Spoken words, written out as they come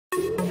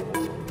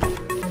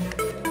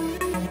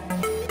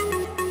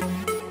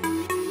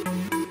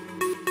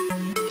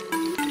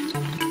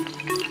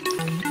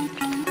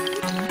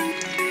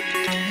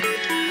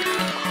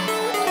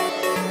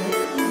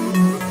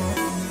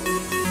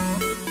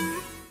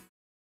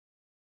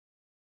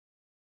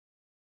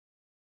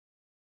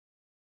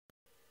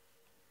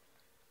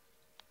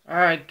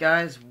Alright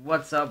guys,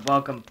 what's up?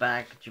 Welcome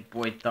back. It's your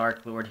boy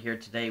Dark Lord here.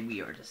 Today we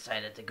are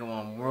decided to go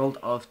on World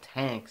of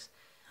Tanks.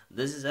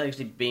 This is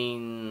actually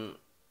being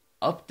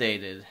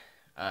updated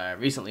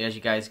recently. As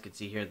you guys can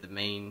see here, the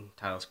main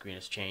title screen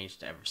has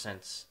changed ever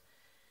since,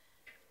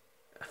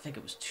 I think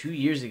it was 2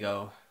 years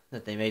ago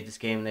that they made this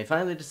game. They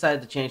finally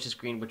decided to change the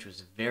screen, which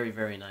was very,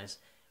 very nice.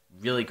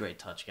 Really great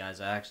touch, guys.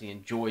 I actually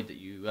enjoyed that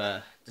you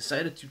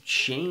decided to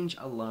change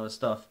a lot of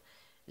stuff.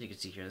 As you can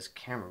see here, this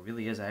camera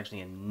really is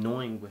actually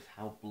annoying with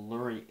how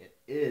blurry it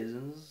is.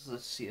 And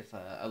let's see if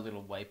a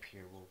little wipe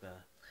here will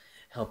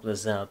help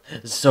us out.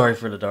 Sorry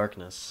for the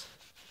darkness.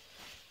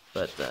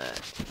 But,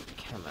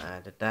 come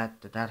on, did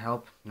that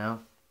help?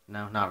 No?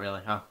 No, not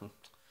really. Oh,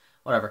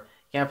 whatever.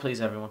 Can't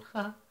please everyone.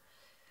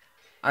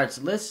 Alright,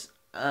 so this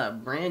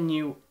brand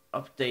new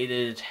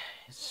updated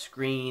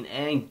screen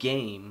and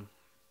game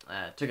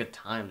took a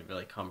time to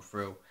really come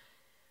through.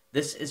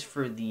 This is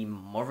for the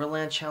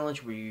Motherland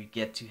Challenge, where you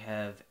get to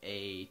have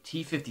a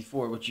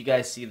T-54, which you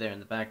guys see there in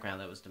the background.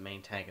 That was the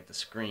main tank at the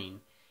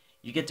screen.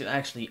 You get to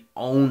actually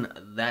own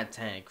that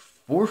tank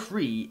for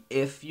free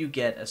if you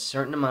get a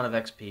certain amount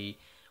of XP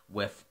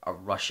with a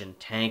Russian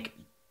tank.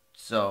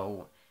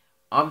 So,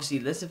 obviously,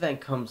 this event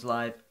comes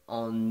live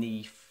on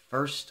the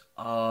 1st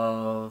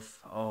of...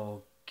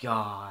 Oh,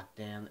 god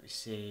damn, let me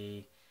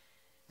see...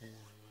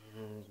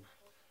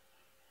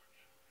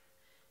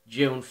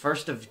 June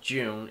 1st of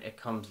June, it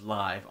comes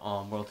live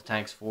on World of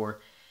Tanks for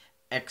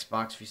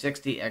Xbox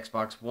 360,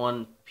 Xbox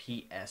One,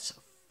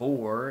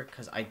 PS4,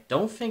 because I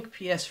don't think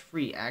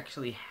PS3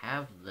 actually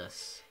have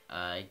this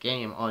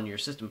game on your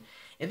system.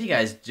 If you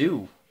guys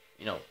do,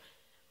 you know,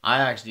 I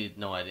actually had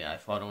no idea. I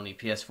thought only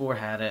PS4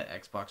 had it,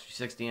 Xbox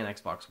 360, and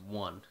Xbox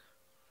One.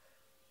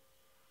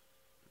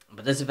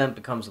 But this event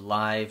becomes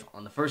live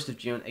on the 1st of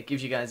June. It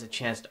gives you guys a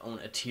chance to own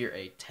a Tier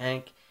 8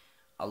 tank.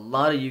 A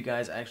lot of you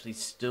guys actually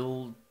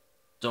still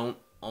don't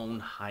own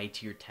high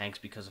tier tanks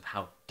because of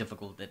how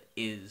difficult it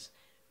is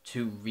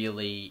to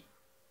really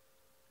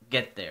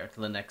get there to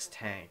the next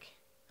tank.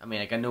 I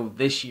mean, like, I know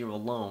this year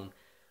alone,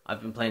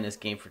 I've been playing this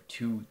game for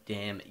 2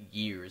 damn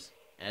years,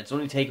 and it's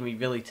only taken me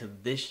really to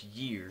this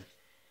year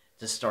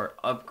to start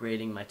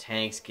upgrading my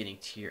tanks, getting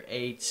tier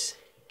 8s,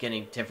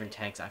 getting different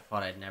tanks I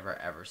thought I'd never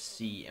ever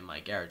see in my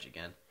garage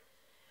again.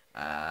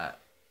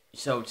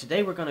 So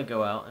today we're gonna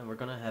go out and we're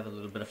gonna have a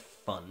little bit of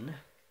fun.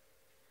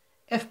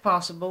 If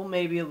possible,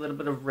 maybe a little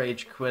bit of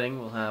rage quitting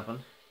will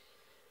happen.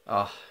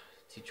 Oh,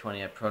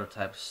 T20 at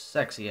prototype,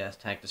 sexy-ass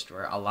tank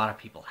destroyer. A lot of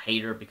people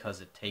hate her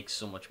because it takes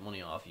so much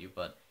money off you,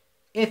 but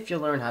if you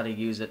learn how to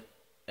use it,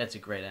 it's a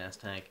great-ass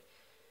tank.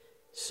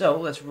 So,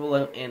 let's roll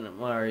out in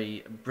our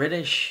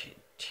British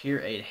Tier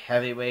 8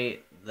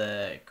 Heavyweight,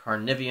 the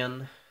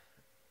caernarvon.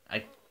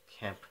 I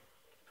can't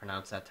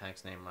pronounce that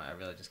tank's name, I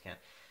really just can't.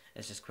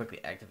 Let's just quickly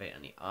activate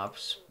any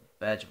ops.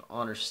 Badge of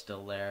Honor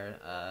still there.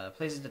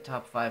 Places the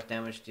top 5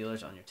 damage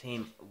dealers on your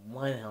team.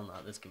 Why the hell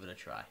not? Let's give it a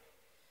try.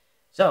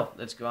 So,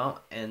 let's go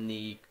out and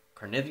the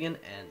caernarvon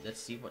and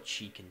let's see what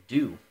she can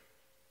do.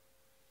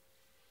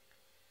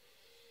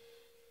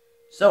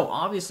 So,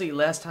 obviously,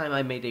 last time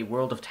I made a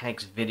World of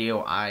Tanks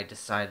video, I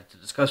decided to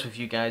discuss with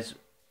you guys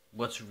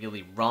what's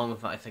really wrong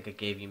with it. I think I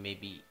gave you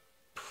maybe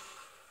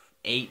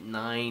 8,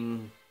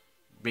 9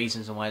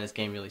 reasons on why this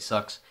game really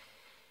sucks.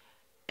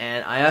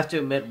 And I have to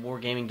admit,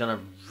 Wargaming done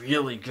a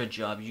really good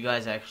job. You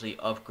guys actually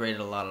upgraded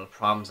a lot of the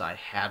problems I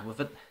had with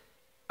it.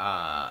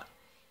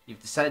 You've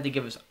decided to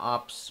give us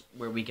ops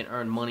where we can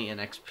earn money and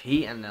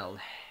XP, and that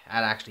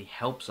actually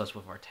helps us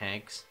with our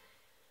tanks.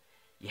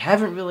 You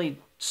haven't really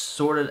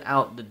sorted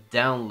out the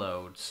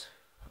downloads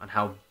on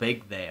how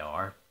big they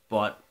are,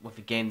 but with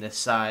a game this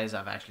size,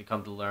 I've actually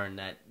come to learn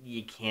that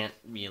you can't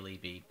really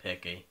be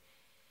picky.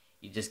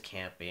 You just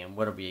can't be. And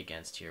what are we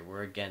against here?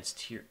 We're against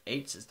Tier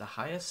 8s is the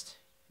highest.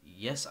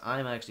 Yes,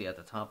 I'm actually at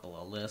the top of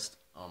the list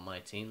on my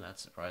team.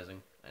 That's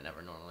surprising. I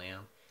never normally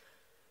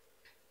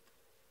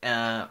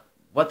am.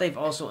 What they've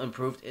also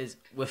improved is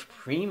with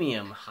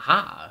premium.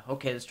 Haha.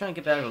 Okay, let's try and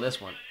get better at this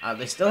one.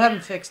 They still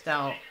haven't fixed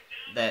out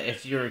that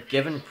if you're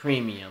given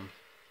premium,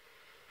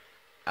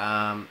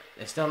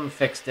 they still haven't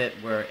fixed it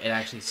where it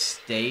actually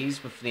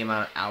stays with the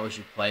amount of hours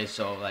you play.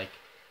 So, like,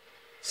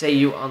 say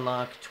you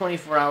unlock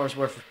 24 hours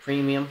worth of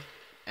premium,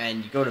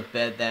 and you go to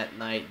bed that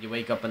night, you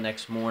wake up the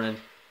next morning,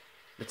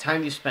 the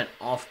time you spent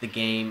off the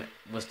game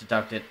was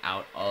deducted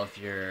out of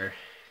your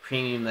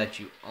premium that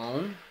you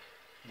own,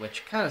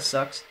 which kind of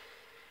sucks.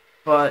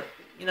 But,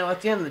 you know,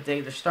 at the end of the day,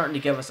 they're starting to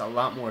give us a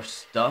lot more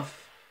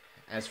stuff.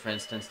 As, for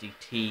instance, the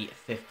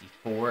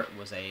T-54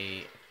 was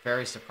a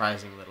very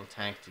surprising little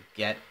tank to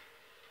get.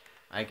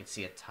 I could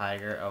see a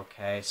tiger.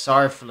 Okay,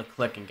 sorry for the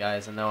clicking,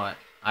 guys. I know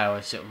I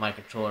always sit with my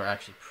controller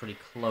actually pretty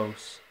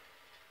close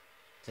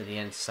to the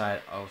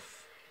inside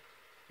of,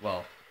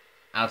 well,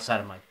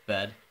 outside of my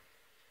bed.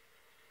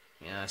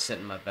 Yeah, I sit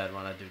in my bed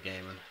when I do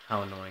gaming.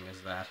 How annoying is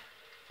that?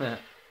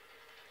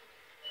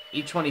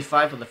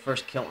 E25 with the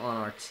first kill on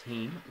our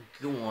team.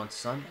 Go on,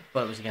 son.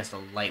 But it was against a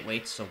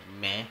lightweight, so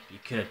meh. You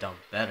could have done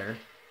better.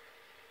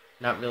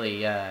 Not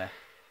really,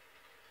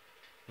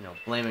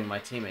 blaming my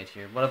teammate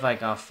here. What have I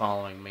got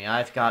following me?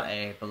 I've got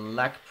a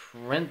Black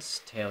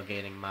Prince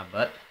tailgating my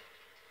butt.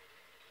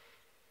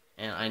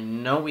 And I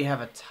know we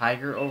have a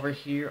Tiger over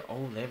here.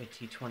 Oh, they have a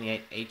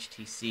T-28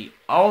 HTC.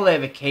 Oh, they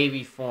have a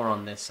KV-4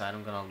 on this side.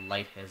 I'm going to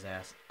light his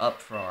ass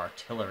up for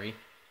artillery.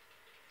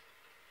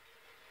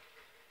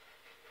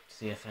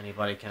 See if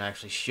anybody can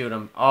actually shoot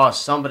him. Oh,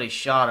 somebody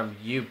shot him.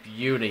 You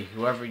beauty.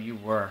 Whoever you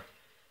were.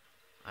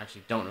 I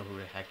actually don't know who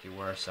the heck you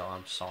were, so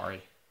I'm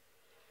sorry.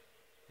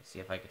 Let's see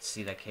if I could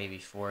see that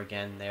KV-4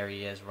 again. There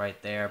he is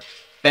right there.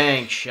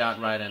 Bang!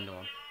 Shot right into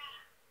him.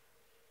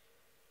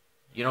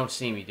 You don't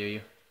see me, do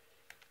you?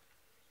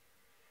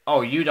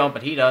 Oh, you don't,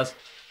 but he does.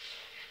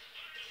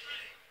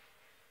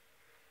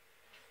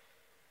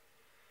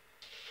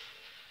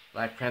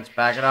 Black Prince,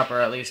 back it up, or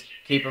at least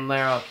keep him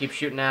there. I'll keep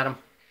shooting at him.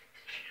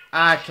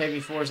 Ah,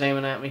 KV-4's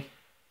aiming at me.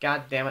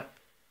 God damn it.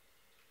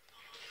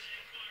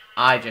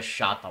 I just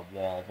shot the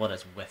wall. What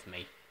is with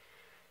me?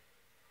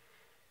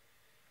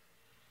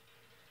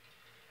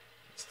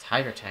 These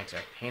Tiger tanks are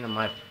a pain in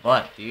my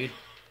butt, dude.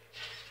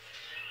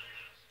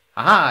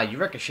 Haha, you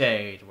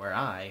ricocheted where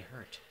I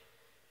hurt.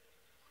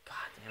 God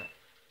damn it.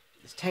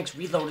 This tank's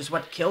reload is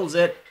what kills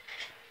it.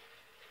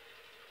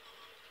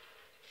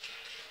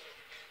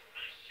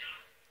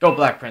 Go,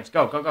 Black Prince.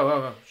 Go, go, go,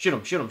 go, go. Shoot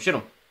him, shoot him, shoot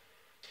him.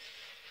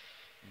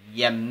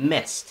 You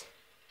missed.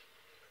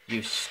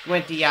 You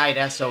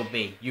squinty-eyed SOB.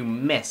 You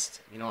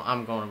missed. You know,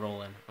 I'm going to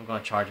roll in. I'm going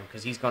to charge him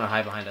because he's going to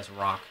hide behind this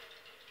rock.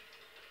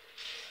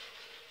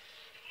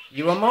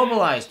 You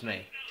immobilized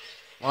me.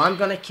 Well, I'm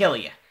going to kill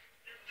you.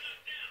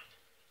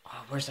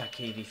 Oh, where's that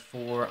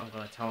KV-4? I'm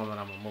going to tell him that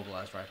I'm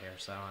immobilized right here.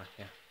 So,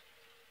 yeah.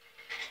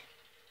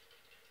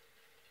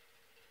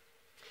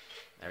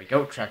 There we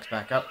go. Tracks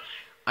back up.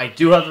 I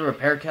do have the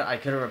repair kit. I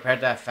could have repaired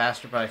that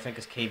faster, but I think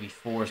his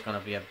KV-4 is going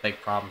to be a big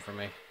problem for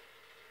me.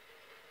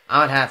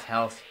 I'm at half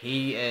health.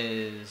 He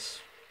is...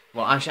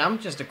 Well, actually, I'm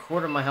just a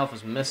quarter of my health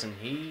is missing.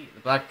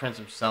 The Black Prince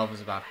himself is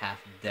about half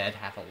dead,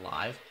 half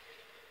alive.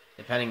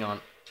 Depending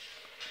on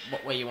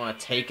what way you want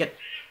to take it.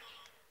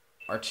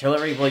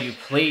 Artillery, will you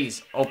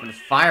please open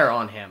fire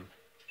on him?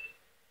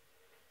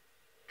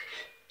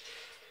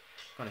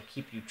 I'm going to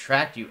keep you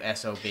tracked, you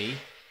SOB.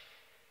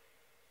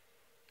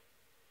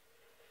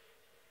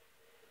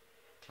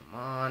 Come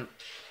on.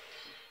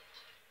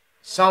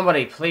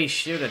 Somebody please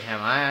shoot at him.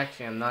 I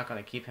actually am not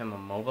going to keep him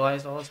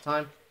immobilized all this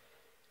time.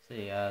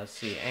 Let's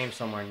see. Aim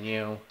somewhere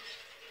new.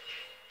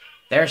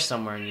 There's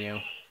somewhere new.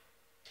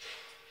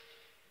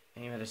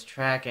 Aim at his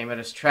track. Aim at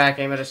his track.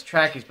 Aim at his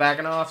track. He's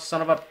backing off.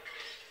 Son of a...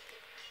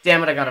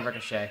 Damn it, I got a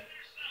ricochet.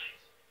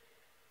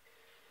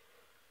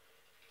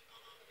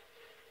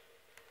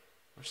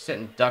 We're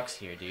sitting ducks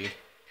here, dude.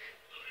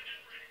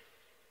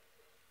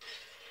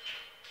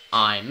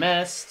 I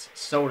missed.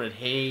 So did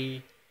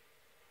he.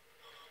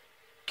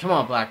 Come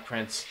on, Black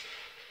Prince.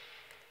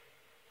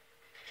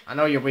 I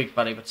know you're weak,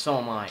 buddy, but so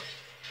am I.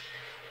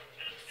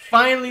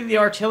 Finally, the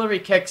artillery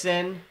kicks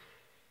in.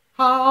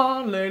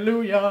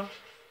 Hallelujah.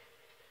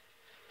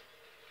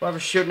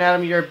 Whoever's shooting at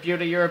him, you're a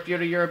beauty, you're a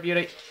beauty, you're a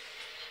beauty.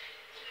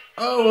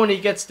 Oh, and he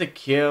gets the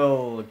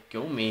kill.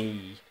 Go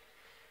me.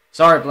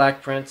 Sorry,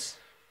 Black Prince.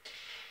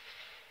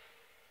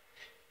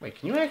 Wait,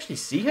 can you actually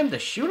see him to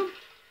shoot him?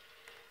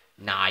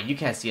 Nah, you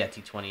can't see that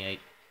T-28.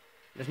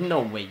 There's no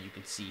way you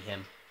can see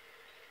him.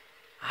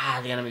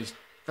 Ah, the enemy's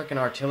freaking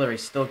artillery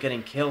still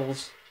getting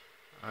kills.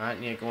 Alright,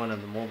 need to go in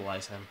and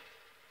immobilize him.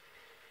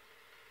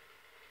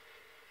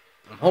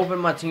 I'm hoping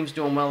my team's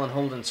doing well and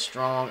holding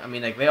strong. I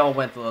mean, like, they all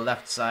went to the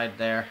left side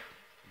there.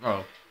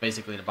 Oh,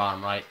 basically the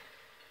bottom right.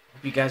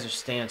 Hope you guys are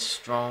staying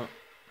strong.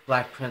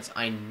 Black Prince,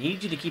 I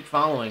need you to keep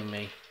following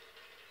me.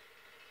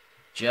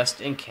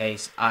 Just in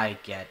case I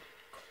get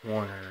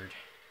cornered.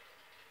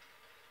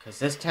 Because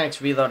this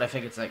tank's reload, I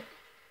think it's like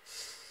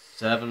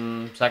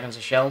 7 seconds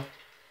a shell.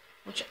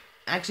 Which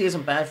actually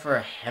isn't bad for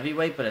a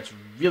heavyweight, but it's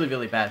really,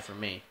 really bad for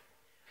me.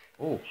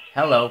 Oh,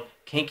 hello.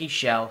 Kinky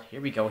shell.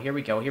 Here we go, here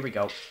we go, here we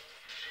go.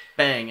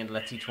 Bang, into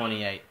the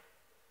T-28.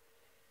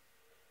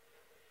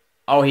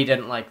 Oh, he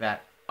didn't like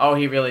that. Oh,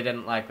 he really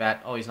didn't like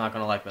that. Oh, he's not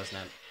going to like this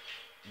now.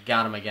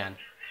 Got him again.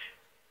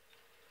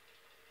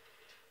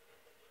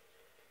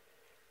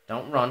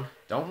 Don't run.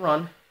 Don't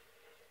run.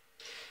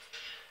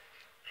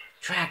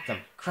 Track them.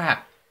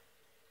 Crap.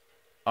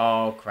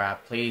 Oh,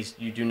 crap. Please,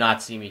 you do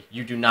not see me.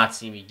 You do not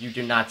see me. You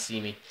do not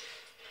see me.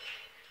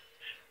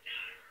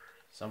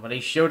 Somebody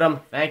shoot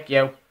him. Thank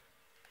you.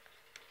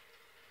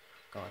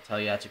 Gonna tell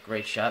you that's a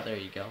great shot. There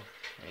you go.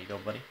 There you go,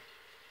 buddy.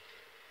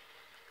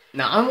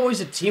 Now, I'm always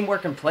a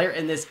teamworking player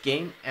in this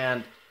game,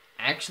 and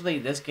actually,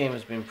 this game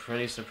has been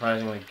pretty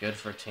surprisingly good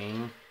for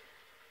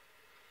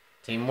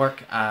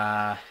teamwork.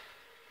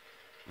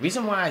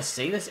 Reason why I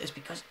say this is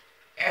because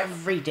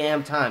every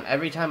time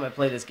I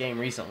play this game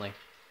recently,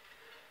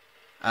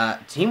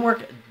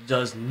 teamwork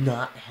does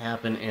not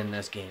happen in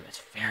this game.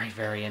 It's very,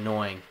 very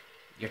annoying.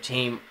 Your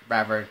team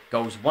rather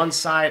goes one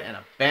side and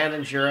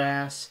abandons your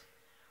ass,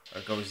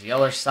 or goes the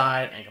other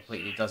side and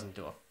completely doesn't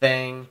do a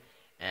thing,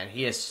 and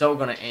he is so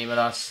going to aim at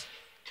us.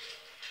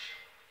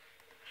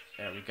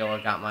 There we go,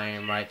 I got my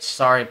aim right.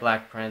 Sorry,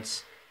 Black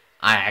Prince.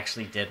 I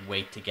actually did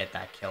wait to get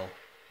that kill.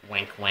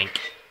 Wink,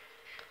 wink.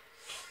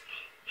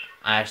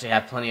 I actually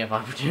had plenty of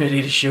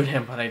opportunity to shoot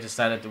him, but I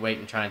decided to wait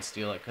and try and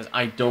steal it, because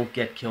I don't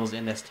get kills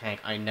in this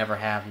tank. I never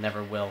have,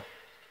 never will.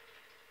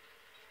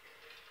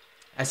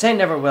 I say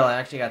never will, I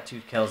actually got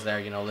 2 kills there,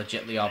 you know,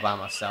 legitly all by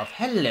myself.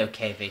 Hello,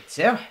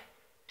 KV2.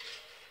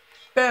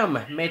 Boom,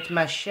 mate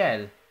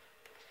Marshall.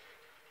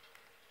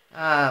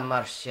 Ah,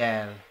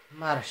 Marshall.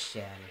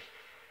 Marshall.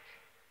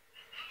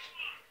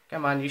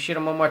 Come on, you shoot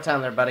him one more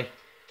time there, buddy.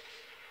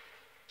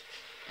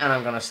 And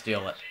I'm gonna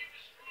steal it.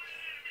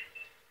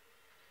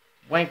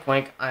 Wink,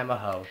 wink, I'm a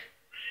hoe.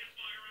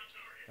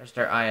 There's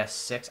their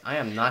IS-6. I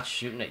am not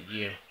shooting at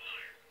you.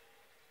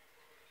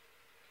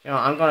 You know,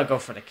 I'm gonna go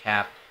for the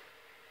cap.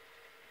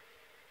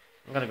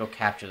 I'm gonna go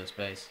capture this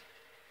base.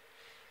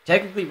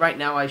 Technically, right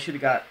now, I should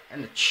have got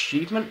an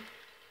achievement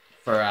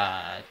for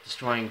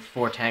destroying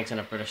 4 tanks in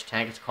a British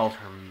tank. It's called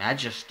Her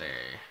Majesty.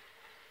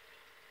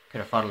 Could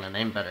have thought of the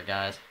name better,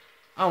 guys.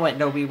 Oh, wait,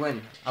 no, we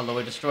win. Although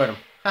we destroyed them.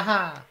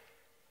 Haha!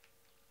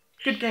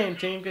 Good game,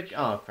 team. Good.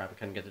 Oh, crap, I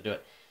couldn't get to do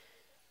it.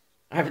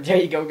 Alright, but there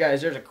you go,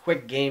 guys. There's a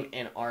quick game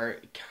in our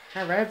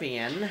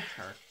caernarvon,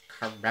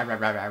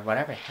 or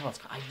whatever the hell it's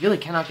called. I really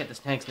cannot get this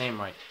tank's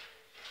name right.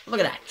 Look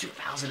at that,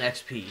 2,000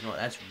 XP. You know,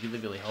 that's really,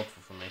 really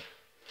helpful for me.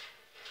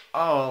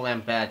 All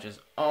them badges.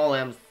 All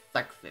them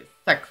sexy,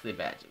 sexy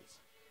badges.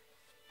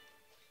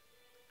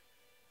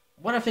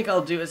 What I think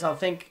I'll do is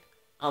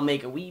I'll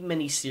make a wee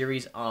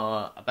mini-series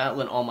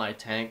battling all my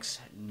tanks.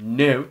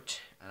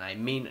 Note, and I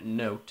mean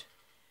note,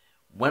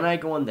 when I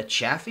go on the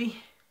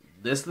Chaffee,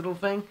 this little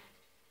thing,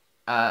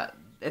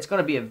 it's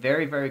going to be a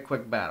very, very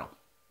quick battle.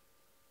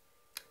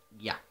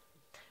 Yeah.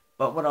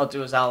 But what I'll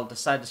do is I'll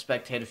decide to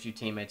spectate a few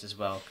teammates as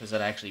well, because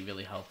that actually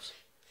really helps.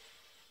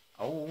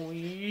 Oh,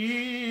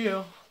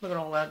 yeah. Look at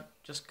all that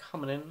just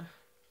coming in.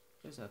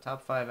 Who's in the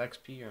top 5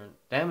 XP or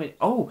damage?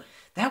 Oh,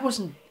 that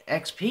wasn't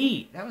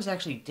XP. That was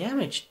actually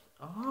damage.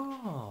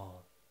 Oh.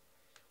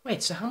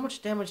 Wait, so how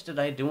much damage did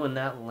I do in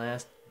that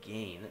last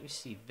game? Let me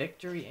see.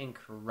 Victory and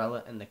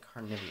Corella and the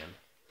Carnivian.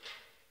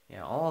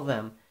 Yeah, all of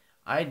them.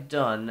 I'd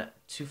done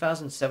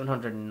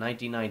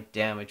 2,799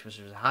 damage, which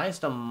was the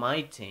highest on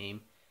my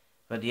team.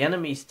 But the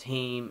enemy's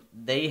team,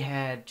 they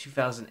had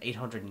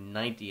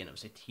 2,890, and it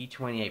was a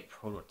T-28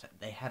 prototype.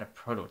 They had a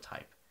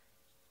prototype.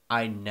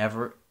 I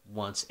never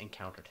once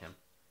encountered him.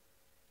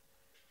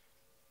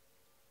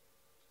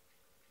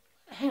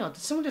 Hang on,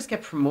 did someone just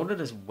get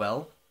promoted as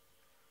well?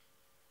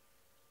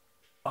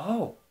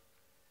 Oh.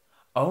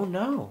 Oh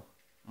no.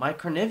 My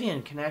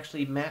Carnivian can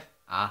actually map.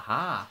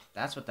 Aha,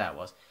 that's what that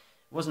was.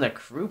 It wasn't a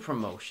crew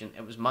promotion.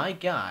 It was my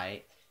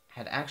guy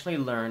had actually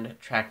learned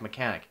track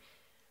mechanic.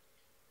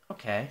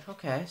 Okay,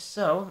 okay,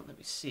 so, let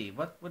me see.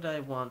 What would I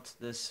want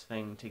this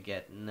thing to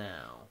get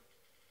now?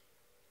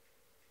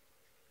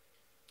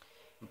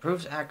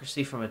 Improves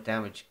accuracy from a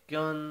damaged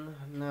gun.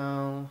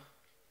 No.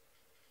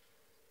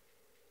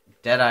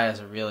 Deadeye is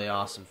a really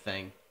awesome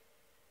thing.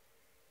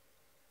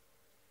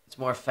 It's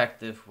more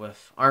effective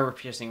with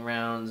armor-piercing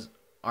rounds,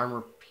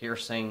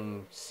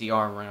 armor-piercing CR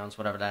rounds,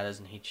 whatever that is,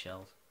 and heat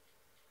shells.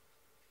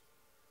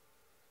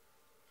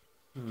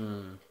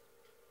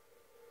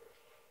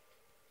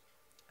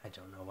 I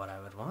don't know what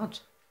I would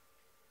want.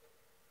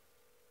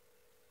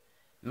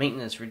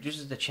 Maintenance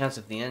reduces the chance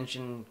of the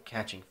engine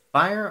catching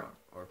fire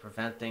or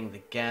preventing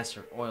the gas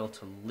or oil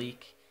to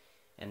leak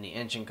in the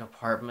engine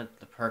compartment.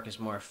 The perk is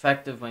more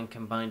effective when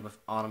combined with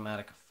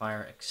automatic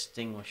fire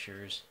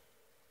extinguishers.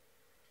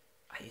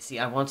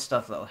 I want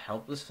stuff that will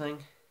help this thing.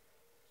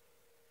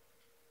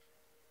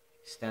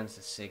 Extends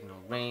the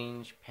signal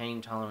range.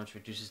 Pain tolerance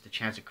reduces the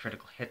chance of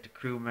critical hit to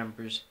crew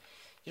members.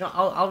 You know,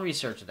 I'll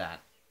research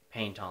that.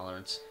 Pain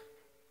tolerance.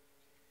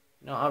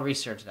 You know, I'll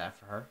research that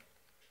for her.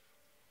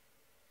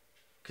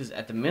 Because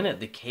at the minute,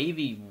 the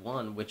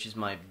KV-1, which is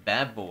my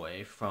bad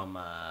boy from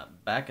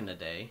back in the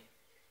day,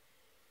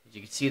 as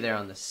you can see there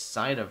on the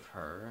side of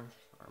her,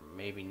 or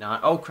maybe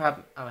not. Oh,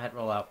 crap. I had to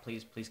roll out.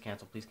 Please, please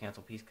cancel, please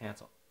cancel, please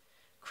cancel.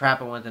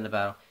 Crap, I went into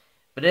battle.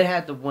 But it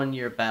had the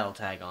 1-year battle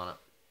tag on it.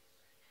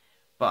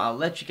 But I'll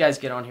let you guys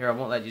get on here. I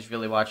won't let you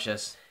really watch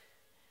this.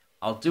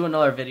 I'll do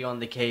another video on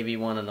the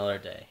KV-1 another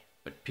day.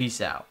 But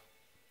peace out.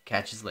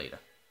 Catch you later.